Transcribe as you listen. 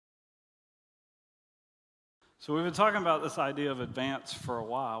So we've been talking about this idea of advance for a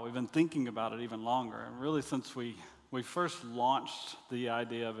while. We've been thinking about it even longer. And really since we first launched the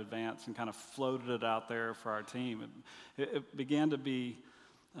idea of advance and kind of floated it out there for our team, it began to be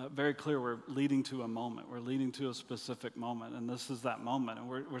very clear we're leading to a moment. We're leading to a specific moment. And this is that moment. And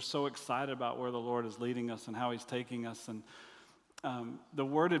we're so excited about where the Lord is leading us and how he's taking us. And the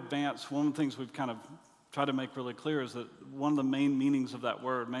word advance, one of the things we've kind of try to make really clear is that one of the main meanings of that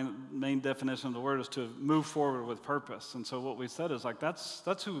word, main definition of the word is to move forward with purpose. And so what we said is like that's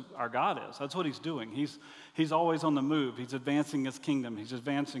who our God is. That's what he's doing. He's always on the move. He's advancing his kingdom. He's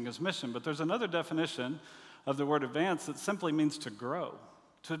advancing his mission. But there's another definition of the word advance that simply means to grow,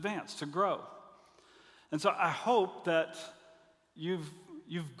 to advance, to grow. And so I hope that you've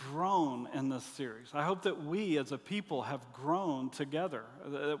grown in this series. I hope that we as a people have grown together,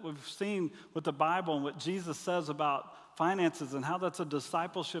 that we've seen what the Bible and what Jesus says about finances and how that's a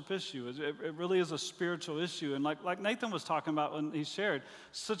discipleship issue. It really is a spiritual issue. And like Nathan was talking about when he shared,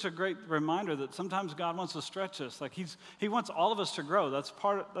 such a great reminder that sometimes God wants to stretch us. Like he wants all of us to grow. That's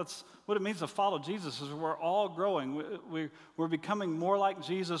what it means to follow Jesus, is we're all growing. We're becoming more like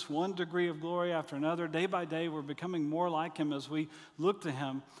Jesus, one degree of glory after another. Day by day, we're becoming more like him as we look to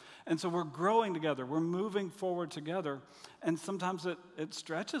him. And so we're growing together. We're moving forward together. And sometimes it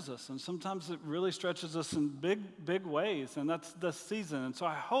stretches us. And sometimes it really stretches us in big ways. And that's this season. And so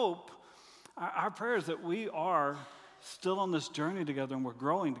I hope, our prayer is that we are still on this journey together and we're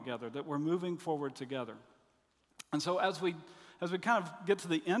growing together, that we're moving forward together. And so as we kind of get to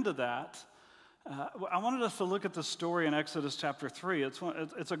the end of that, I wanted us to look at the story in Exodus chapter 3.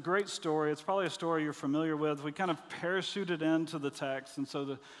 It's a great story. It's probably a story you're familiar with. We kind of parachuted into the text, and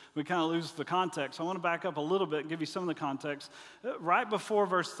so we kind of lose the context. So I want to back up a little bit and give you some of the context. Right before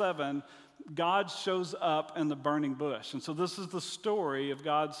verse 7, God shows up in the burning bush. And so this is the story of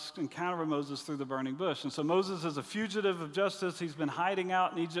God's encounter with Moses through the burning bush. And so Moses is a fugitive of justice. He's been hiding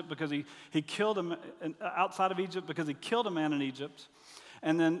out in Egypt because he killed him outside of Egypt because he killed a man in Egypt.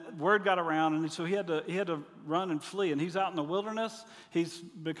 And then word got around, and so he had to run and flee. And he's out in the wilderness. He's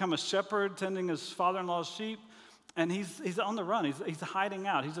become a shepherd tending his father-in-law's sheep, and he's on the run. He's hiding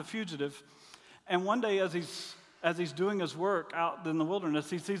out. He's a fugitive. And one day, as he's doing his work out in the wilderness,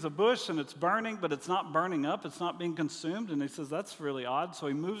 he sees a bush, and it's burning, but it's not burning up. It's not being consumed. And he says, that's really odd. So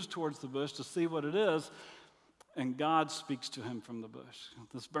he moves towards the bush to see what it is. And God speaks to him from the bush.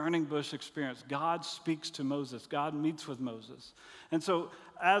 This burning bush experience, God speaks to Moses. God meets with Moses. And so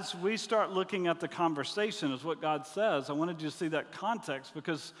as we start looking at the conversation as what God says, I wanted you to see that context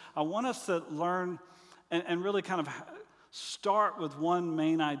because I want us to learn and really kind of start with one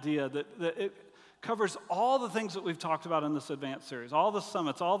main idea that it covers all the things that we've talked about in this advanced series, all the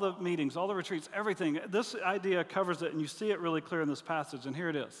summits, all the meetings, all the retreats, everything. This idea covers it, and you see it really clear in this passage, and here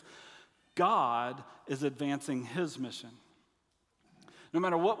it is. God is advancing his mission. No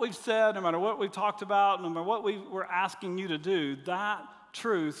matter what we've said, no matter what we've talked about, no matter what we're asking you to do, that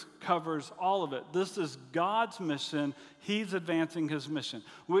truth covers all of it. This is God's mission. He's advancing his mission.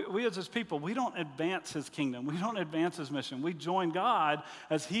 We as his people, we don't advance his kingdom. We don't advance his mission. We join God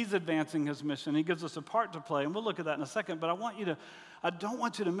as he's advancing his mission. He gives us a part to play, and we'll look at that in a second, but I don't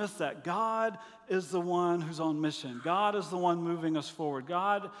want you to miss that. God is the one who's on mission. God is the one moving us forward.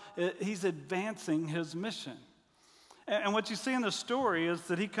 He's advancing his mission. And what you see in the story is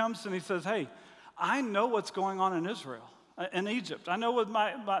that he comes and he says, hey, I know what's going on in Israel, in Egypt. I know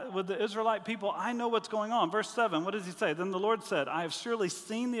with the Israelite people, I know what's going on. Verse 7, what does he say? Then the Lord said, I have surely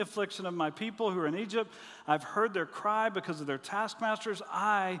seen the affliction of my people who are in Egypt. I've heard their cry because of their taskmasters.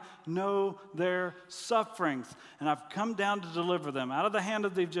 I know their sufferings. And I've come down to deliver them out of the hand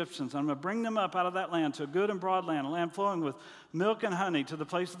of the Egyptians. I'm going to bring them up out of that land to a good and broad land, a land flowing with milk and honey, to the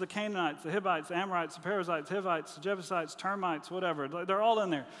place of the Canaanites, the Hivites, the Amorites, the Perizzites, Hivites, the Jebusites, termites, whatever. They're all in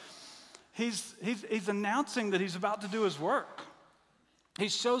there. He's announcing that he's about to do his work. He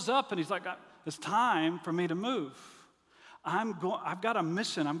shows up and he's like, it's time for me to move. I've got a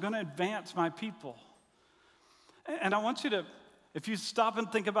mission. I'm going to advance my people. And I want you to, if you stop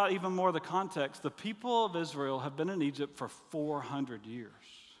and think about even more of the context, the people of Israel have been in Egypt for 400 years.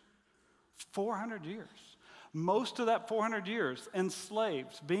 400 years. Most of that 400 years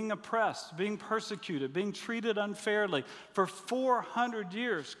enslaved, being oppressed, being persecuted, being treated unfairly for 400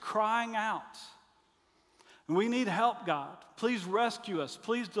 years, crying out. And we need help, God. Please rescue us.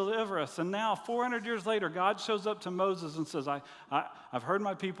 Please deliver us. And now, 400 years later, God shows up to Moses and says, I've heard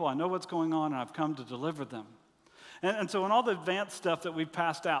my people. I know what's going on, and I've come to deliver them. And so in all the advanced stuff that we've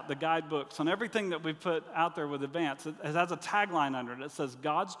passed out, the guidebooks, and everything that we've put out there with advance, it has a tagline under it. It says,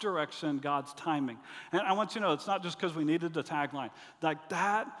 God's direction, God's timing. And I want you to know, it's not just because we needed the tagline. Like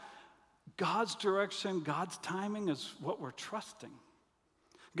that God's direction, God's timing is what we're trusting.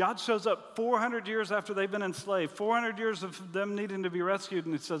 God shows up 400 years after they've been enslaved, 400 years of them needing to be rescued,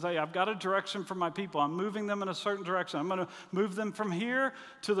 and he says, hey, I've got a direction for my people. I'm moving them in a certain direction. I'm going to move them from here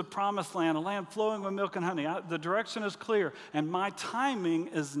to the promised land, a land flowing with milk and honey. The direction is clear, and my timing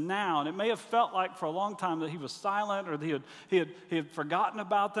is now. And it may have felt like for a long time that he was silent or that he had forgotten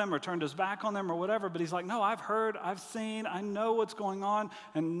about them or turned his back on them or whatever, but he's like, no, I've heard, I've seen, I know what's going on,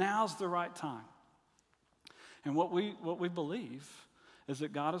 and now's the right time. And what we believe is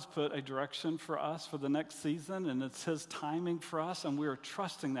that God has put a direction for us for the next season, and it's his timing for us, and we are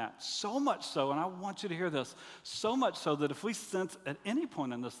trusting that. So much so, and I want you to hear this, so much so that if we sense at any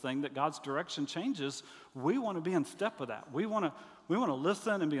point in this thing that God's direction changes, we want to be in step with that. We want to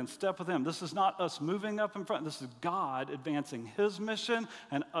listen and be in step with him. This is not us moving up in front. This is God advancing his mission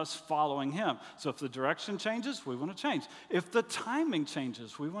and us following him. So if the direction changes, we want to change. If the timing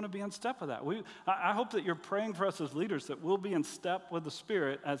changes, we want to be in step with that. I hope that you're praying for us as leaders that we'll be in step with the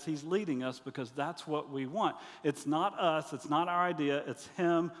Spirit as he's leading us, because that's what we want. It's not us. It's not our idea. It's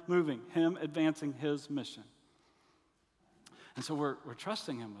him moving, him advancing his mission. And so we're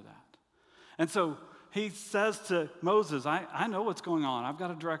trusting him with that. And so he says to Moses, I know what's going on. I've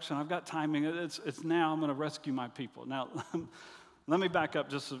got a direction. I've got timing. It's now I'm going to rescue my people. Now, let me back up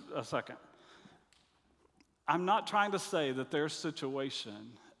just a second. I'm not trying to say that their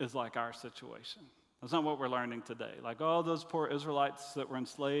situation is like our situation. That's not what we're learning today. Like, oh, those poor Israelites that were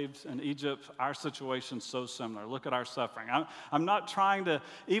enslaved in Egypt, our situation's so similar. Look at our suffering. I'm not trying to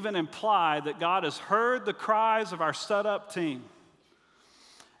even imply that God has heard the cries of our set-up team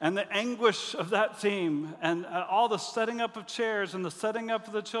and the anguish of that team, and all the setting up of chairs and the setting up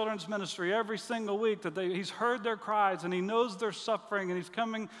of the children's ministry every single week, that he's heard their cries and he knows their suffering, and he's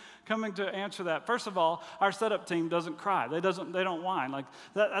coming to answer that. First of all, our setup team doesn't cry. They don't whine. Like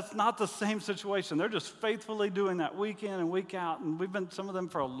that's not the same situation. They're just faithfully doing that week in and week out, and we've been some of them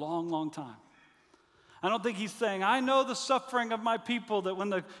for a long, long time. I don't think he's saying, I know the suffering of my people, that when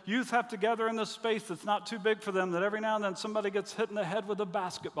the youth have to gather in this space that's not too big for them, that every now and then somebody gets hit in the head with a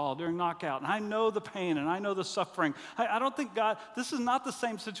basketball during knockout. And I know the pain and I know the suffering. I don't think God, this is not the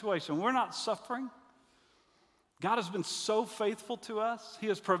same situation. We're not suffering. God has been so faithful to us. He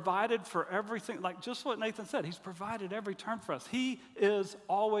has provided for everything, like just what Nathan said. He's provided every turn for us. He is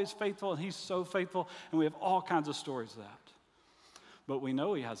always faithful, and he's so faithful, and we have all kinds of stories of that. But we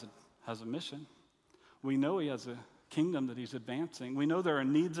know he has a mission. We know he has a kingdom that he's advancing. We know there are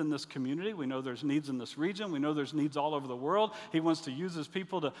needs in this community. We know there's needs in this region. We know there's needs all over the world. He wants to use his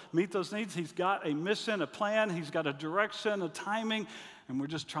people to meet those needs. He's got a mission, a plan. He's got a direction, a timing, and we're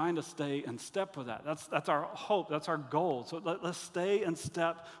just trying to stay in step with that. That's our hope. That's our goal. So let's stay in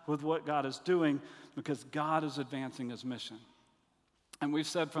step with what God is doing, because God is advancing his mission. And we've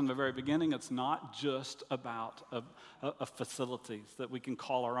said from the very beginning, it's not just about a facilities that we can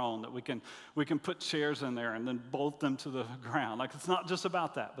call our own, that we can put chairs in there and then bolt them to the ground. Like, it's not just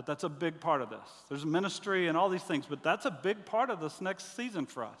about that, but that's a big part of this. There's ministry and all these things, but that's a big part of this next season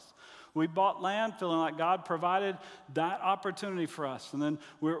for us. We bought land feeling like God provided that opportunity for us, and then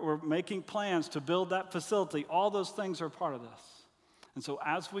we're making plans to build that facility. All those things are part of this. And so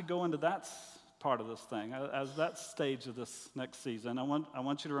as we go into that part of this thing, as that stage of this next season, I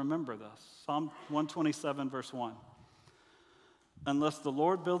want you to remember this. Psalm 127, verse 1. Unless the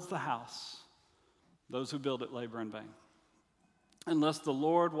Lord builds the house, those who build it labor in vain. Unless the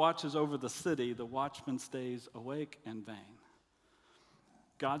Lord watches over the city, the watchman stays awake in vain.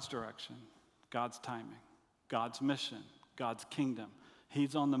 God's direction, God's timing, God's mission, God's kingdom.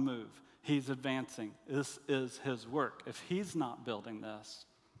 He's on the move. He's advancing. This is his work. If he's not building this,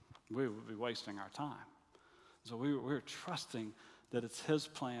 we would be wasting our time. So we're trusting that it's his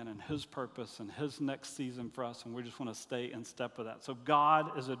plan and his purpose and his next season for us, and we just want to stay in step with that. So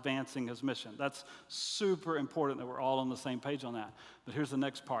God is advancing his mission. That's super important that we're all on the same page on that. But here's the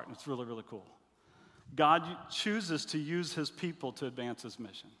next part, and it's really, really cool. God chooses to use his people to advance his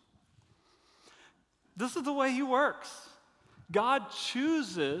mission. This is the way he works. God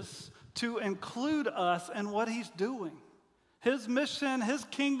chooses to include us in what he's doing. His mission, his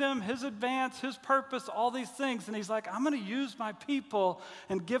kingdom, his advance, his purpose, all these things. And he's like, I'm going to use my people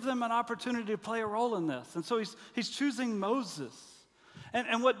and give them an opportunity to play a role in this. And so he's choosing Moses.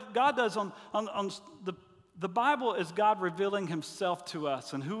 And what God does on the Bible is God revealing himself to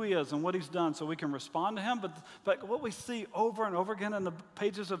us and who he is and what he's done so we can respond to him. But what we see over and over again in the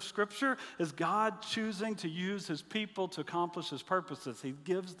pages of Scripture is God choosing to use his people to accomplish his purposes. He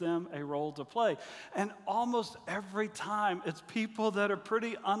gives them a role to play. And almost every time, it's people that are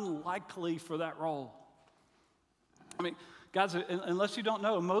pretty unlikely for that role. I mean, Guys, unless you don't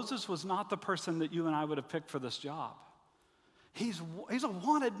know, Moses was not the person that you and I would have picked for this job. He's a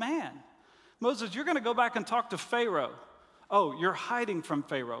wanted man. Moses, you're going to go back and talk to Pharaoh. Oh, you're hiding from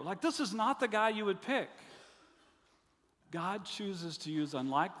Pharaoh. Like, this is not the guy you would pick. God chooses to use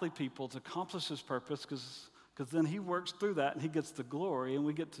unlikely people to accomplish his purpose because then he works through that and he gets the glory and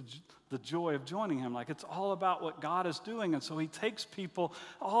we get to the joy of joining him. Like, it's all about what God is doing. And so he takes people,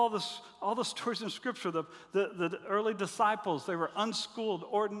 all the stories in Scripture, the early disciples, they were unschooled,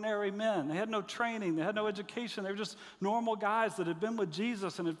 ordinary men. They had no training. They had no education. They were just normal guys that had been with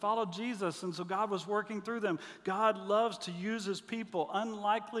Jesus and had followed Jesus. And so God was working through them. God loves to use his people,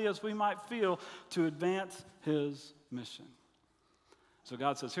 unlikely as we might feel, to advance his mission. So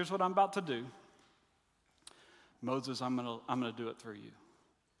God says, here's what I'm about to do. Moses, I'm gonna do it through you.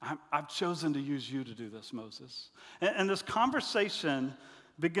 I've chosen to use you to do this, Moses. And this conversation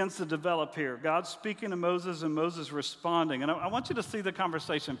begins to develop here. God's speaking to Moses and Moses responding. And I want you to see the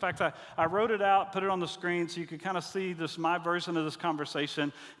conversation. In fact, I wrote it out, put it on the screen so you can kind of see my version of this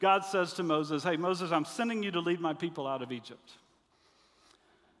conversation. God says to Moses, hey, Moses, I'm sending you to lead my people out of Egypt.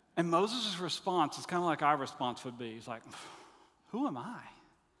 And Moses' response is kind of like our response would be. He's like, who am I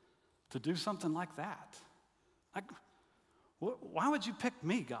to do something like that? Like, why would you pick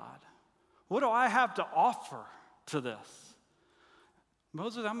me, God? What do I have to offer to this?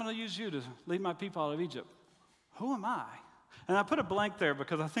 Moses, I'm going to use you to lead my people out of Egypt. Who am I? And I put a blank there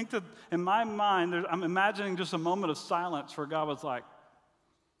because I think that in my mind, I'm imagining just a moment of silence where God was like,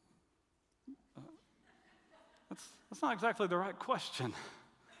 that's not exactly the right question.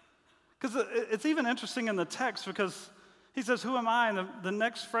 Because it's even interesting in the text because he says, who am I? And the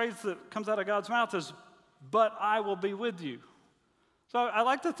next phrase that comes out of God's mouth is, but I will be with you. So I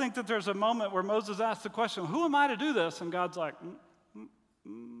like to think that there's a moment where Moses asks the question, who am I to do this? And God's like,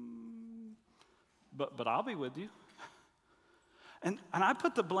 but I'll be with you. And I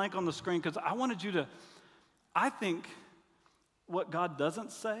put the blank on the screen because I wanted you to, I think what God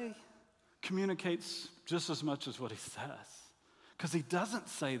doesn't say communicates just as much as what he says. Because he doesn't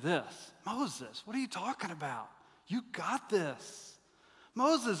say this, Moses, what are you talking about? You got this.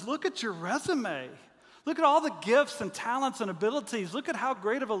 Moses, look at your resume. Look at all the gifts and talents and abilities. Look at how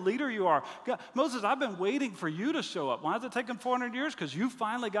great of a leader you are. God, Moses, I've been waiting for you to show up. Why has it taken 400 years? Because you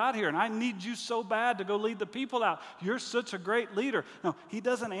finally got here, and I need you so bad to go lead the people out. You're such a great leader. No, he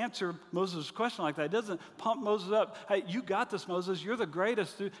doesn't answer Moses' question like that. He doesn't pump Moses up. Hey, you got this, Moses. You're the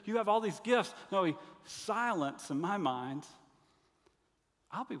greatest. You have all these gifts. No, he silence in my mind.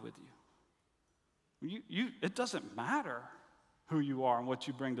 I'll be with you. It doesn't matter who you are and what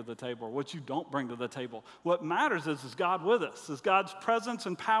you bring to the table or what you don't bring to the table. What matters is God with us? Is God's presence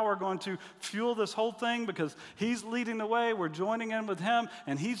and power going to fuel this whole thing because he's leading the way, we're joining in with him,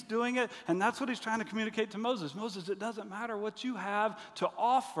 and he's doing it, and that's what he's trying to communicate to Moses. Moses, it doesn't matter what you have to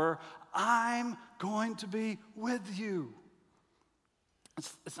offer, I'm going to be with you.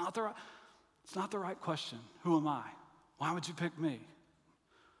 It's not the right question. Who am I? Why would you pick me?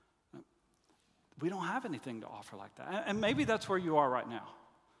 We don't have anything to offer like that. And maybe that's where you are right now.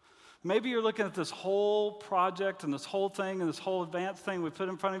 Maybe you're looking at this whole project and this whole thing and this whole advanced thing we put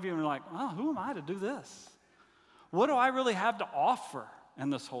in front of you and you're like, oh, who am I to do this? What do I really have to offer in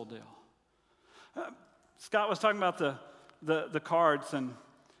this whole deal? Scott was talking about the cards and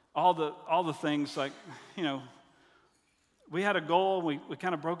all the things like, we had a goal. We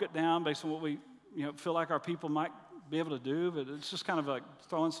kind of broke it down based on what we feel like our people might be able to do, but it's just kind of like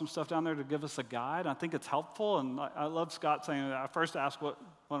throwing some stuff down there to give us a guide. I think it's helpful, and I love Scott saying that I first ask what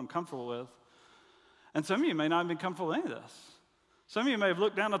I'm comfortable with. And some of you may not be comfortable with any of this. Some of you may have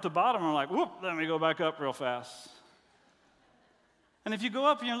looked down at the bottom and are like, whoop, let me go back up real fast. And if you go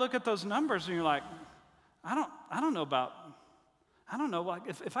up and you look at those numbers and you're like, I don't know, like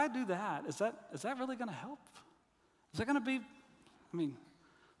if I do that, is that really going to help? Is that going to be,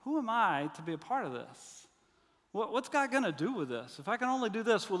 who am I to be a part of this? What's God going to do with this? If I can only do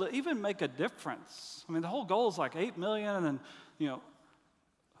this, will it even make a difference? The whole goal is like 8 million, and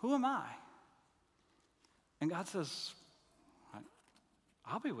who am I? And God says,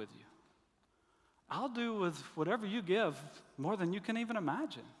 I'll be with you. I'll do with whatever you give more than you can even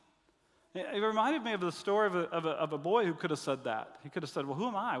imagine. It reminded me of the story of a boy who could have said that. He could have said, well, who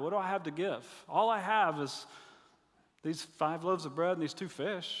am I? What do I have to give? All I have is these 5 loaves of bread and these 2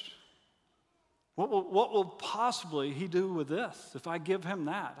 fish. What will possibly he do with this if I give him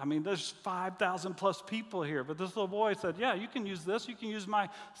that? There's 5,000 plus people here. But this little boy said, yeah, you can use this. You can use my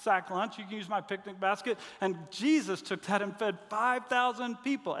sack lunch. You can use my picnic basket. And Jesus took that and fed 5,000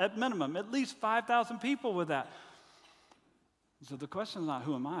 people at minimum, at least 5,000 people with that. So the question is not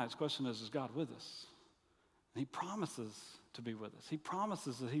who am I? The question is God with us? And he promises to be with us. He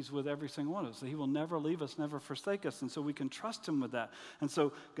promises that he's with every single one of us, that he will never leave us, never forsake us, and so we can trust him with that. And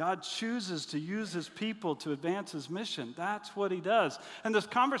so God chooses to use his people to advance his mission. That's what he does. And this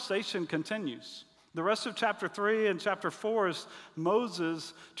conversation continues. The rest of chapter 3 and chapter 4 is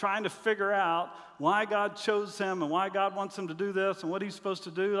Moses trying to figure out why God chose him and why God wants him to do this and what he's supposed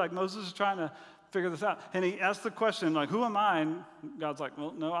to do. Like Moses is trying to figure this out. And he asks the question, like, who am I? And God's like,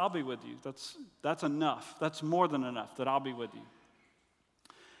 well, no, I'll be with you. That's enough. That's more than enough that I'll be with you.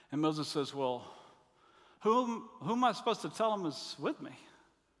 And Moses says, well, who am I supposed to tell him is with me?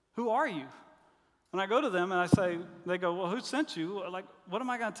 Who are you? And I go to them and I say, they go, well, who sent you? Like, what am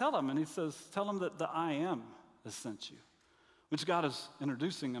I going to tell them? And he says, tell them that the I am has sent you. Which God is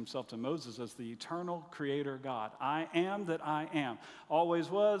introducing himself to Moses as the eternal creator God. I am that I am. Always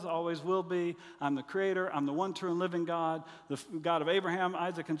was, always will be. I'm the creator. I'm the one true and living God, the God of Abraham,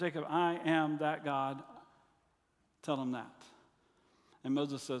 Isaac, and Jacob. I am that God. Tell them that. And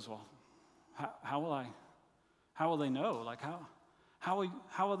Moses says, well, how will they know? Like, how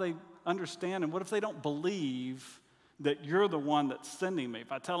will they understand? And what if they don't believe that you're the one that's sending me?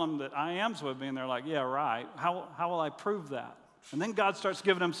 If I tell them that I am's with me and they're like, yeah, right, how will I prove that? And then God starts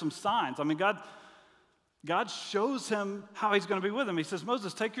giving him some signs. I mean, God shows him how he's going to be with him. He says,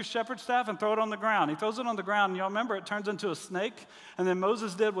 Moses, take your shepherd's staff and throw it on the ground. He throws it on the ground, and y'all remember it turns into a snake. And then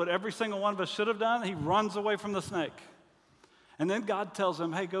Moses did what every single one of us should have done. He runs away from the snake. And then God tells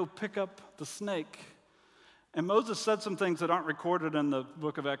him, hey, go pick up the snake. And Moses said some things that aren't recorded in the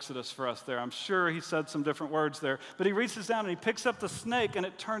book of Exodus for us there. I'm sure he said some different words there. But he reaches down and he picks up the snake and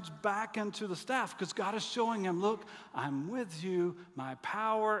it turns back into the staff because God is showing him, look, I'm with you. My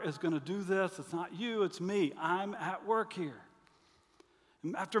power is going to do this. It's not you, it's me. I'm at work here.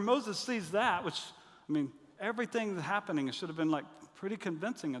 And after Moses sees that, which, I mean, everything that's happening, it should have been like pretty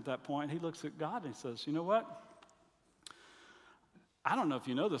convincing at that point. He looks at God and he says, you know what? I don't know if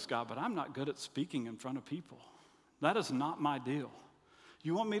you know this, God, but I'm not good at speaking in front of people. That is not my deal.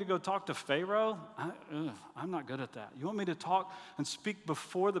 You want me to go talk to Pharaoh? I'm not good at that. You want me to talk and speak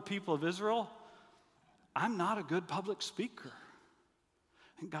before the people of Israel? I'm not a good public speaker.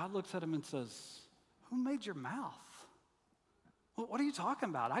 And God looks at him and says, who made your mouth? What are you talking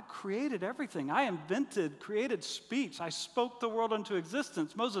about? I created everything. I created speech. I spoke the world into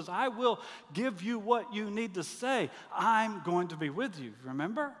existence. Moses, I will give you what you need to say. I'm going to be with you.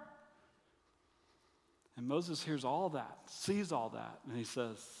 Remember? And Moses hears all that, sees all that, and he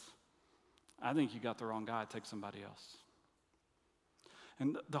says, I think you got the wrong guy. Take somebody else.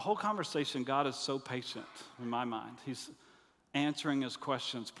 And the whole conversation, God is so patient in my mind. He's answering his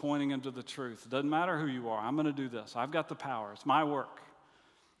questions, pointing him to the truth. It doesn't matter who you are. I'm going to do this. I've got the power. It's my work.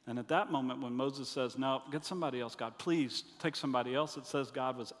 And at that moment when Moses says, no, get somebody else, God, please take somebody else, it says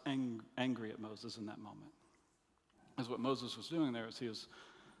God was angry at Moses in that moment. Because what Moses was doing there is he was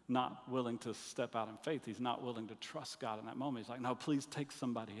not willing to step out in faith. He's not willing to trust God in that moment. He's like, no, please take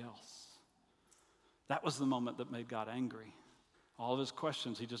somebody else. That was the moment that made God angry. All of his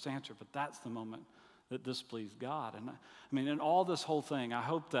questions he just answered, but that's the moment that displeased God. And I mean, in all this whole thing, I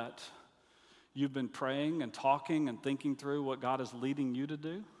hope that you've been praying and talking and thinking through what God is leading you to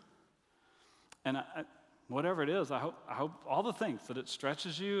do. And whatever it is, I hope all the things, that it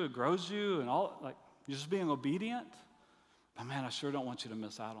stretches you, it grows you, and all, like, you're just being obedient. But man, I sure don't want you to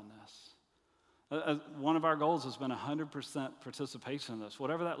miss out on this. One of our goals has been 100% participation in this.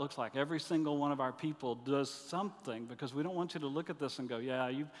 Whatever that looks like, every single one of our people does something, because we don't want you to look at this and go, yeah,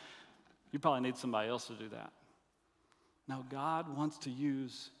 you probably need somebody else to do that. No, God wants to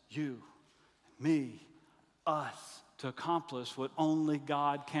use you, me, us, to accomplish what only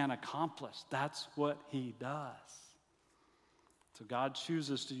God can accomplish. That's what he does. So God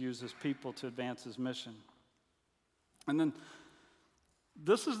chooses to use his people to advance his mission. And then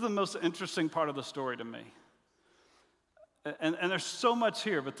this is the most interesting part of the story to me. And there's so much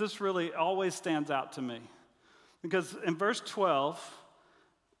here, but this really always stands out to me. Because in verse 12,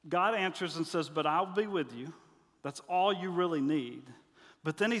 God answers and says, but I'll be with you. That's all you really need.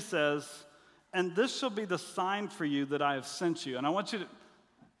 But then he says, and this shall be the sign for you that I have sent you. And I want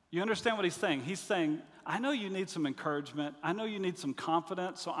you understand what he's saying. He's saying, I know you need some encouragement. I know you need some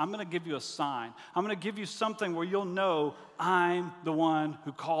confidence, so I'm going to give you a sign. I'm going to give you something where you'll know I'm the one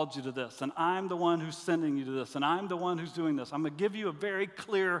who called you to this, and I'm the one who's sending you to this, and I'm the one who's doing this. I'm going to give you a very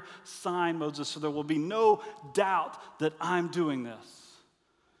clear sign, Moses, so there will be no doubt that I'm doing this.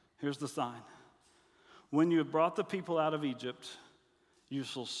 Here's the sign. When you have brought the people out of Egypt, you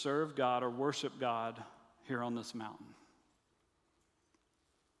shall serve God or worship God here on this mountain.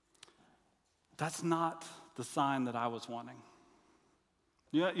 That's not the sign that I was wanting.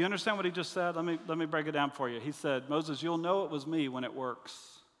 You understand what he just said? Let me break it down for you. He said, Moses, you'll know it was me when it works.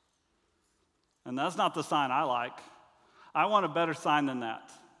 And that's not the sign I like. I want a better sign than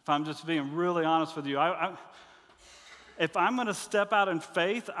that. If I'm just being really honest with you, if I'm going to step out in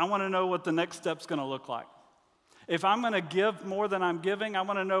faith, I want to know what the next step's going to look like. If I'm going to give more than I'm giving, I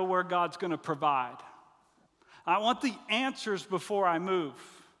want to know where God's going to provide. I want the answers before I move.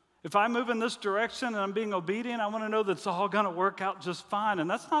 If I move in this direction and I'm being obedient, I want to know that it's all going to work out just fine. And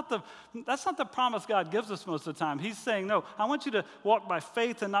that's not the promise God gives us most of the time. He's saying, no, I want you to walk by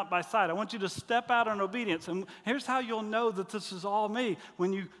faith and not by sight. I want you to step out in obedience. And here's how you'll know that this is all me.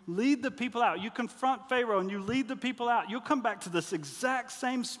 When you lead the people out, you confront Pharaoh and you lead the people out, you'll come back to this exact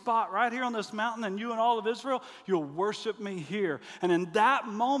same spot right here on this mountain, and you and all of Israel, you'll worship me here. And in that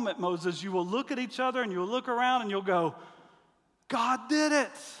moment, Moses, you will look at each other and you'll look around and you'll go, God did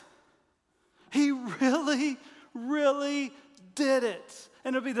it. He really, really did it.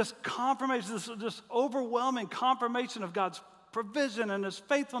 And it'll be this confirmation, this overwhelming confirmation of God's provision and His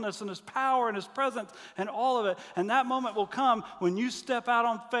faithfulness and His power and His presence and all of it. And that moment will come when you step out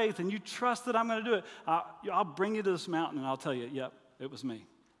on faith and you trust that I'm going to do it. I'll bring you to this mountain and I'll tell you, yep, it was me.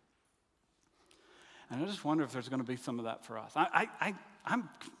 And I just wonder if there's going to be some of that for us. I'm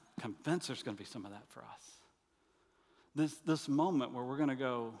convinced there's going to be some of that for us. This moment where we're going to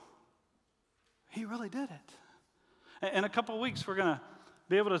go, He really did it. In a couple of weeks, we're going to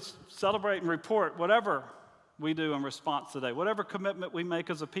be able to celebrate and report whatever we do in response today. Whatever commitment we make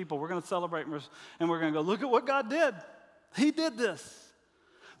as a people, we're going to celebrate and we're going to go, look at what God did. He did this.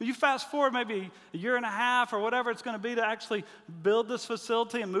 You fast forward maybe a year and a half or whatever it's going to be to actually build this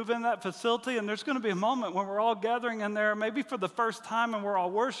facility and move in that facility, and there's going to be a moment when we're all gathering in there, maybe for the first time, and we're all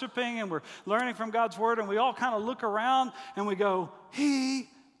worshiping and we're learning from God's word, and we all kind of look around and we go, He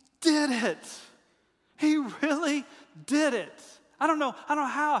did it. He really did it. I don't know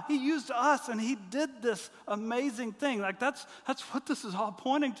how. He used us and He did this amazing thing. Like that's what this is all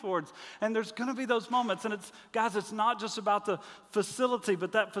pointing towards. And there's going to be those moments. And it's not just about the facility,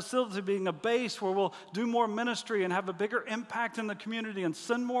 but that facility being a base where we'll do more ministry and have a bigger impact in the community and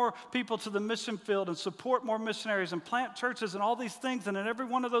send more people to the mission field and support more missionaries and plant churches and all these things. And in every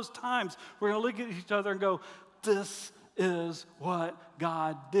one of those times, we're going to look at each other and go, this is what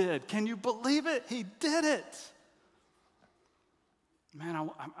God did. Can you believe it? He did it. Man,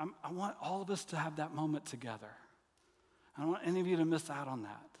 I want all of us to have that moment together. I don't want any of you to miss out on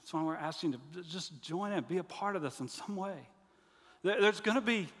that. That's why we're asking you to just join in, be a part of this in some way. There's going to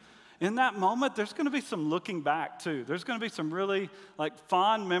be, in that moment, there's going to be some looking back too. There's going to be some really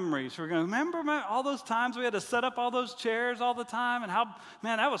fond memories. We're going to remember, man, all those times we had to set up all those chairs all the time, and how,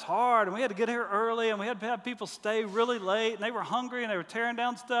 man, that was hard, and we had to get here early, and we had to have people stay really late, and they were hungry, and they were tearing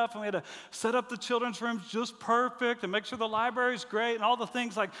down stuff, and we had to set up the children's rooms just perfect and make sure the library's great and all the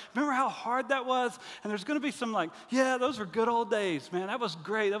things. Remember how hard that was? And there's going to be some yeah, those were good old days, man. That was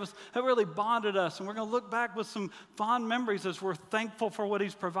great. That really bonded us, and we're going to look back with some fond memories as we're thankful for what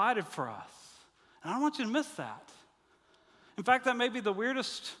He's provided for us. And I don't want you to miss that. In fact, that may be the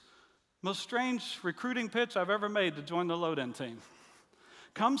weirdest, most strange recruiting pitch I've ever made to join the load-in team.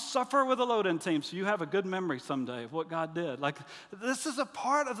 Come suffer with the load-in team so you have a good memory someday of what God did. This is a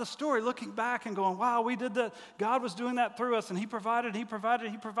part of the story, looking back and going, wow, we did that. God was doing that through us, and He provided,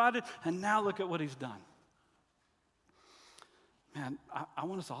 and now look at what He's done. Man, I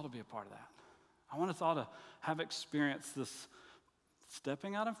want us all to be a part of that. I want us all to have experienced this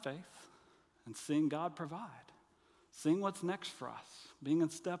stepping out in faith and seeing God provide, seeing what's next for us, being in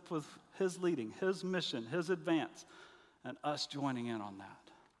step with His leading, His mission, His advance, and us joining in on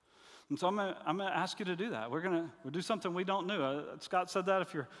that. And so I'm going to ask you to do that. We'll do something we don't do. Scott said that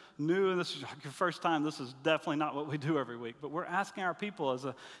if you're new and this is your first time, this is definitely not what we do every week. But we're asking our people as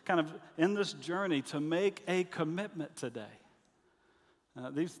a kind of in this journey to make a commitment today.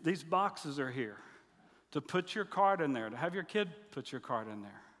 These boxes are here to put your card in there, to have your kid put your card in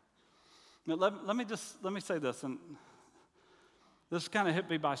there. Now, let me say this, and this kind of hit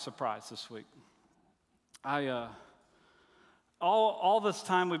me by surprise this week. All this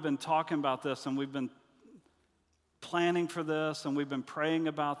time we've been talking about this, and we've been planning for this, and we've been praying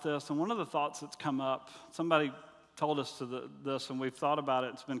about this, and one of the thoughts that's come up, somebody told us this, and we've thought about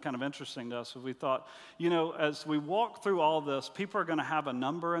it. It's been kind of interesting to us. We thought, as we walk through all this, people are going to have a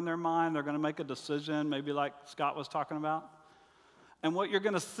number in their mind. They're going to make a decision, maybe like Scott was talking about. And what you're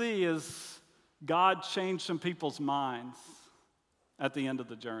going to see is God change some people's minds at the end of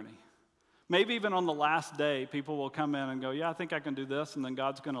the journey. Maybe even on the last day, people will come in and go, yeah, I think I can do this, and then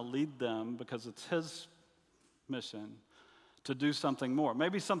God's going to lead them because it's His mission to do something more,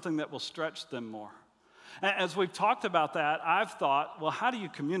 maybe something that will stretch them more. As we've talked about that, I've thought, well, how do you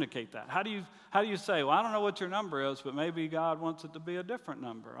communicate that? How do you say, well, I don't know what your number is, but maybe God wants it to be a different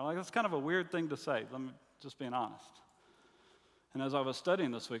number? Like, that's kind of a weird thing to say. Let me just being honest. And as I was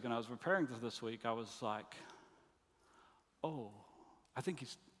studying this week and I was preparing for this week, I was like, oh, I think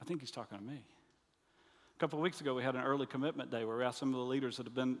he's talking to me. A couple of weeks ago, we had an early commitment day where we asked some of the leaders that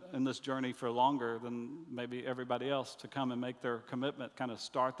have been in this journey for longer than maybe everybody else to come and make their commitment, kind of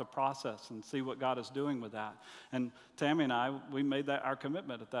start the process and see what God is doing with that. And Tammy and I, we made that our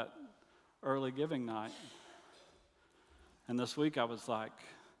commitment at that early giving night. And this week I was like,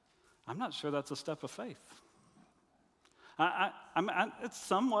 I'm not sure that's a step of faith. It's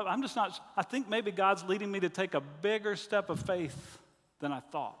somewhat, I'm just not, I think maybe God's leading me to take a bigger step of faith than I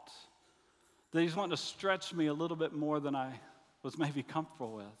thought. That he's wanting to stretch me a little bit more than I was maybe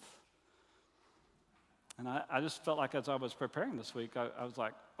comfortable with. And I just felt like as I was preparing this week, I was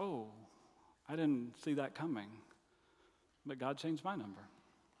like, oh, I didn't see that coming. But God changed my number.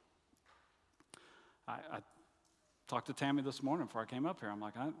 I talked to Tammy this morning before I came up here. I'm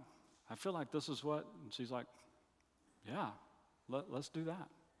like, I feel like this is what, and she's like, yeah, let's do that.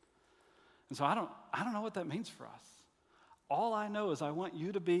 And so I don't know what that means for us. All I know is I want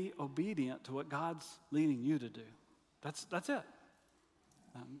you to be obedient to what God's leading you to do. That's it.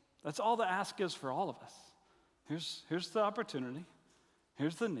 That's all the ask is for all of us. Here's the opportunity.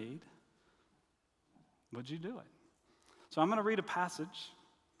 Here's the need. Would you do it? So I'm going to read a passage,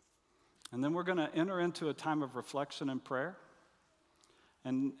 and then we're going to enter into a time of reflection and prayer.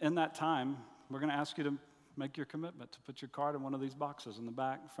 And in that time, we're going to ask you to make your commitment to put your card in one of these boxes in the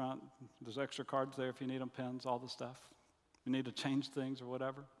back, front. There's extra cards there if you need them, pens, all the stuff. You need to change things or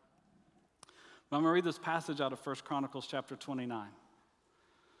whatever. But I'm going to read this passage out of 1 Chronicles chapter 29.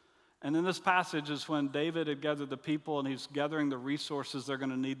 And in this passage is when David had gathered the people and he's gathering the resources they're going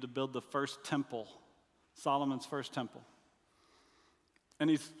to need to build the first temple, Solomon's first temple. And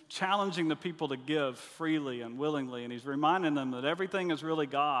he's challenging the people to give freely and willingly, and he's reminding them that everything is really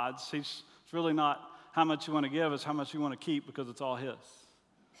God's. It's really not how much you want to give, it's how much you want to keep because it's all his.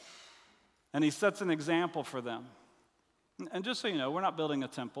 And he sets an example for them. And just so you know, we're not building a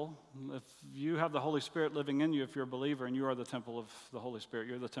temple. If you have the Holy Spirit living in you, if you're a believer and you are the temple of the Holy Spirit,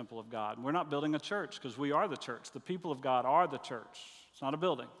 you're the temple of God. We're not building a church because we are the church. The people of God are the church. It's not a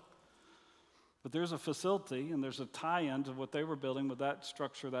building. But there's a facility and there's a tie-in to what they were building with that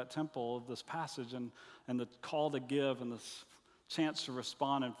structure, that temple of this passage and the call to give and this chance to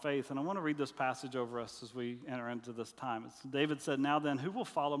respond in faith. And I want to read this passage over us as we enter into this time. David said, "Now then, who will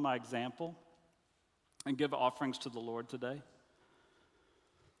follow my example and give offerings to the Lord today?"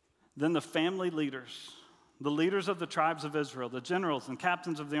 Then the family leaders, the leaders of the tribes of Israel, the generals and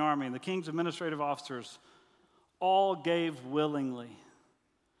captains of the army, and the king's administrative officers, all gave willingly.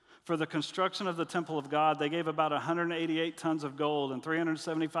 For the construction of the temple of God, they gave about 188 tons of gold and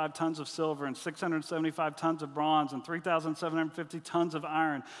 375 tons of silver and 675 tons of bronze and 3,750 tons of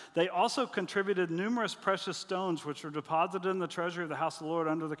iron. They also contributed numerous precious stones which were deposited in the treasury of the house of the Lord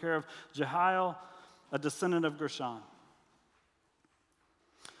under the care of Jehiel, a descendant of Gershon.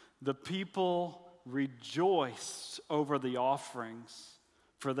 The people rejoiced over the offerings,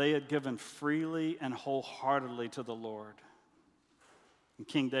 for they had given freely and wholeheartedly to the Lord. And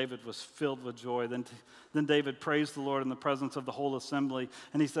King David was filled with joy. Then David praised the Lord in the presence of the whole assembly.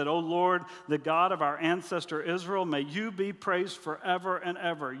 And he said, "O Lord, the God of our ancestor Israel, may you be praised forever and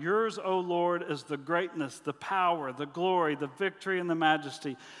ever. Yours, O Lord, is the greatness, the power, the glory, the victory, and the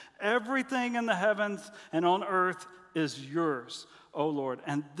majesty. Everything in the heavens and on earth is yours, O Lord,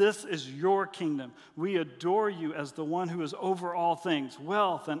 and this is your kingdom. We adore you as the one who is over all things.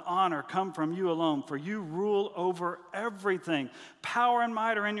 Wealth and honor come from you alone, for you rule over everything. Power and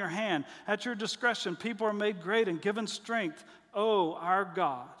might are in your hand. At your discretion, people are made great and given strength. O our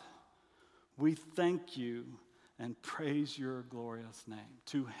God, we thank you and praise your glorious name.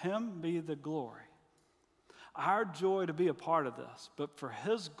 To him be the glory. Our joy to be a part of this, but for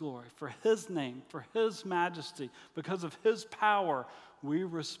his glory, for his name, for his majesty, because of his power, we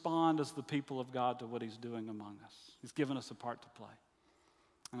respond as the people of God to what he's doing among us. He's given us a part to play.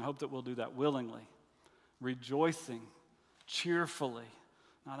 And I hope that we'll do that willingly, rejoicing, cheerfully,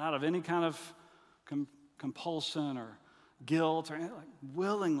 not out of any kind of compulsion or guilt or anything, like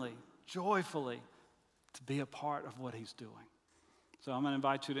willingly, joyfully to be a part of what he's doing. So I'm going to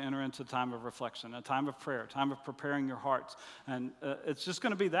invite you to enter into a time of reflection, a time of prayer, a time of preparing your hearts. And it's just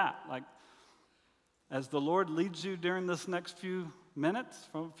going to be that. Like, as the Lord leads you during this next few minutes,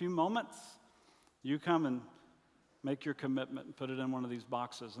 a few moments, you come and make your commitment and put it in one of these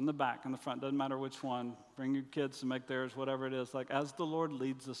boxes, in the back, in the front, doesn't matter which one. Bring your kids to make theirs, whatever it is. Like, as the Lord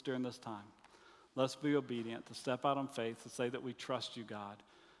leads us during this time, Let's be obedient, to step out on faith, to say that we trust you, God,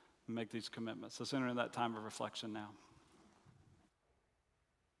 and make these commitments. Let's enter in that time of reflection now.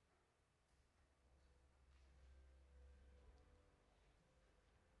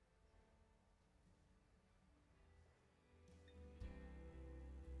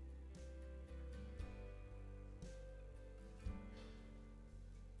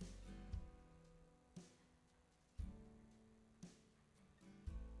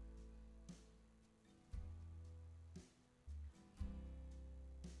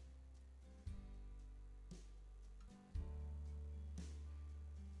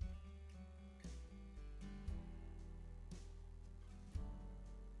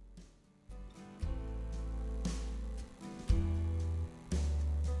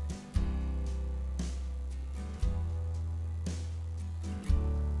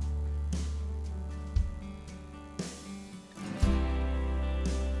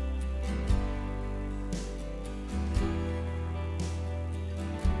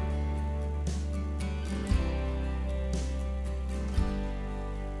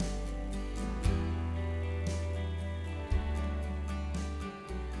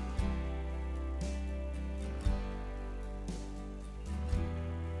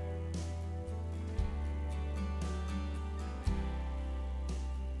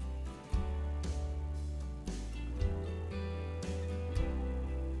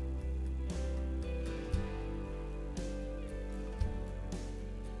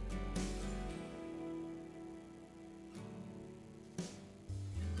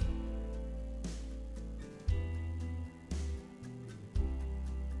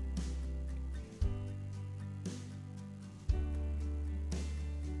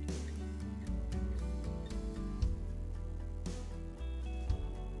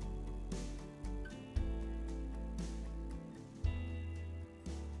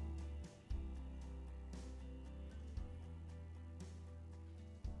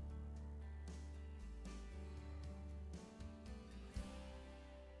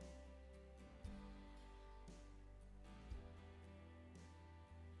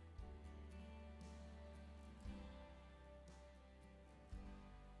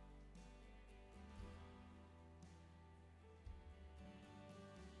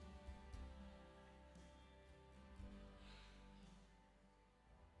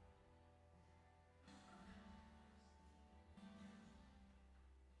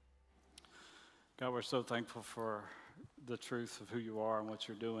 God, we're so thankful for the truth of who you are and what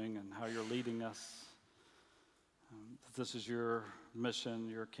you're doing and how you're leading us. That this is your mission,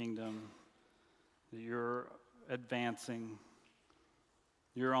 your kingdom, that you're advancing,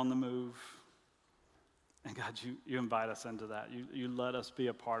 you're on the move. And God, you invite us into that. You let us be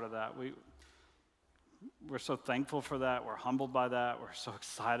a part of that. We're so thankful for that. We're humbled by that. We're so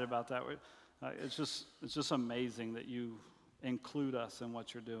excited about that. It's just amazing that you include us in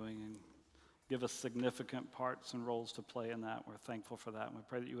what you're doing and give us significant parts and roles to play in that. We're thankful for that. And we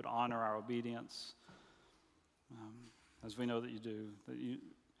pray that you would honor our obedience, as we know that you do, that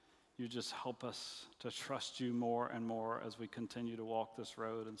you just help us to trust you more and more as we continue to walk this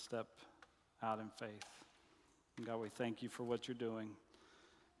road and step out in faith. And God, we thank you for what you're doing.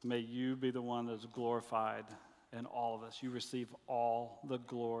 May you be the one that's glorified in all of us. You receive all the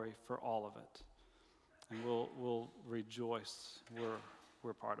glory for all of it. And we'll rejoice.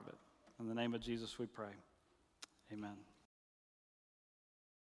 We're part of it. In the name of Jesus we pray. Amen.